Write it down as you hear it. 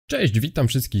Cześć, witam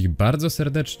wszystkich bardzo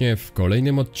serdecznie w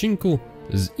kolejnym odcinku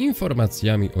z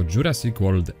informacjami o Jurassic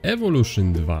World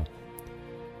Evolution 2.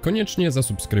 Koniecznie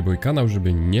zasubskrybuj kanał,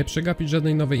 żeby nie przegapić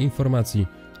żadnej nowej informacji.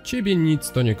 Ciebie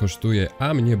nic to nie kosztuje,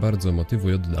 a mnie bardzo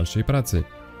motywuje do dalszej pracy.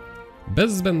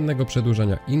 Bez zbędnego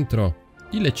przedłużania intro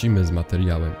i lecimy z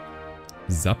materiałem.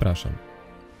 Zapraszam.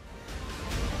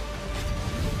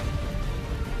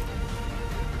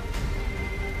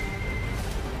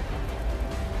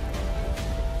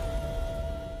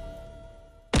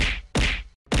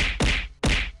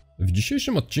 W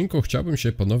dzisiejszym odcinku chciałbym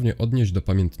się ponownie odnieść do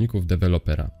pamiętników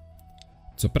dewelopera.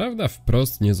 Co prawda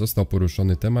wprost nie został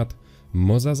poruszony temat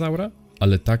mosasaura,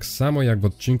 ale tak samo jak w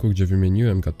odcinku, gdzie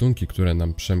wymieniłem gatunki, które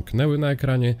nam przemknęły na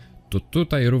ekranie, to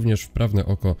tutaj również wprawne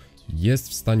oko jest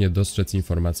w stanie dostrzec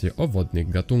informacje o wodnych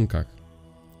gatunkach.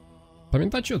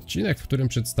 Pamiętacie odcinek, w którym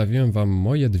przedstawiłem wam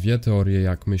moje dwie teorie,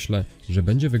 jak myślę, że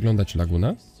będzie wyglądać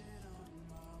laguna?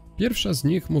 Pierwsza z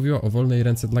nich mówiła o wolnej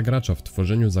ręce dla gracza w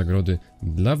tworzeniu zagrody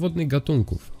dla wodnych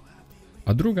gatunków,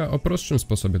 a druga o prostszym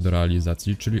sposobie do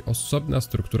realizacji, czyli osobna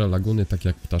struktura laguny, tak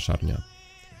jak ptaszarnia.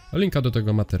 Linka do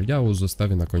tego materiału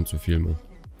zostawię na końcu filmu.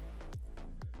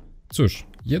 Cóż,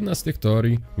 jedna z tych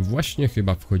teorii właśnie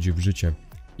chyba wchodzi w życie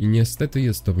i niestety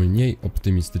jest to mniej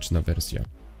optymistyczna wersja.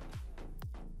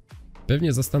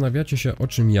 Pewnie zastanawiacie się, o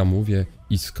czym ja mówię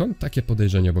i skąd takie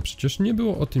podejrzenia, bo przecież nie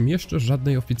było o tym jeszcze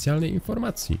żadnej oficjalnej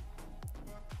informacji.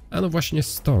 A no właśnie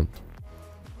stąd.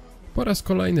 Po raz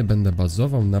kolejny będę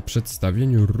bazował na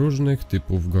przedstawieniu różnych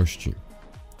typów gości.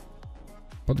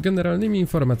 Pod generalnymi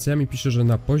informacjami piszę, że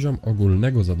na poziom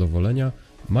ogólnego zadowolenia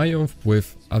mają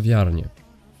wpływ awiarnie.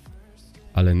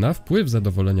 Ale na wpływ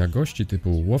zadowolenia gości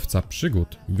typu łowca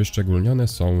przygód wyszczególnione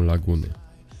są laguny.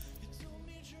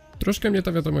 Troszkę mnie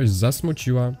ta wiadomość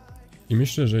zasmuciła i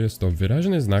myślę, że jest to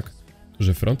wyraźny znak,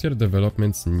 że Frontier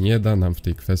Developments nie da nam w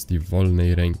tej kwestii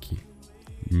wolnej ręki.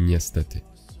 Niestety.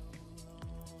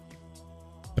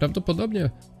 Prawdopodobnie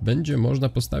będzie można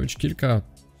postawić kilka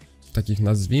takich,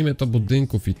 nazwijmy to,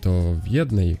 budynków i to w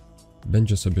jednej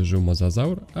będzie sobie żył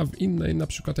mosasaur, a w innej na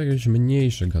przykład jakieś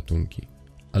mniejsze gatunki.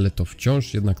 Ale to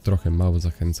wciąż jednak trochę mało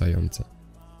zachęcające.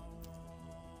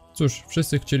 Cóż,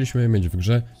 wszyscy chcieliśmy je mieć w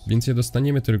grze, więc je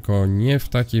dostaniemy, tylko nie w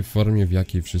takiej formie, w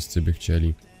jakiej wszyscy by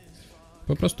chcieli.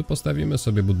 Po prostu postawimy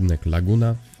sobie budynek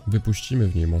laguna, wypuścimy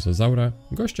w niej mosasaura,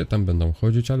 goście tam będą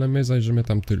chodzić, ale my zajrzymy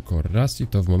tam tylko raz i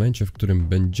to w momencie, w którym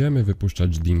będziemy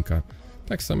wypuszczać dinka.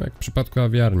 Tak samo jak w przypadku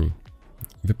awiarni.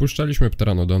 Wypuszczaliśmy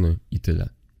pteranodony i tyle.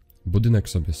 Budynek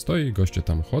sobie stoi, goście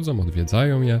tam chodzą,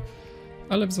 odwiedzają je,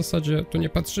 ale w zasadzie tu nie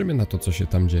patrzymy na to, co się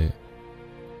tam dzieje.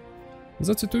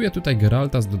 Zacytuję tutaj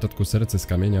Geralta z dodatku Serce z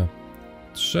kamienia.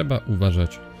 Trzeba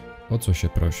uważać, o co się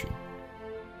prosi.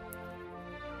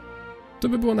 To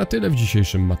by było na tyle w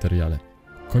dzisiejszym materiale.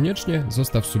 Koniecznie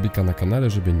zostaw subika na kanale,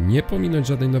 żeby nie pominąć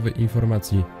żadnej nowej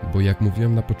informacji, bo jak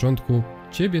mówiłem na początku,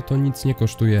 ciebie to nic nie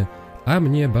kosztuje, a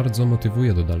mnie bardzo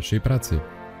motywuje do dalszej pracy.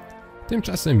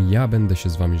 Tymczasem ja będę się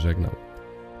z wami żegnał.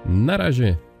 Na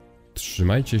razie,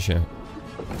 trzymajcie się,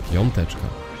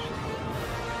 piąteczka.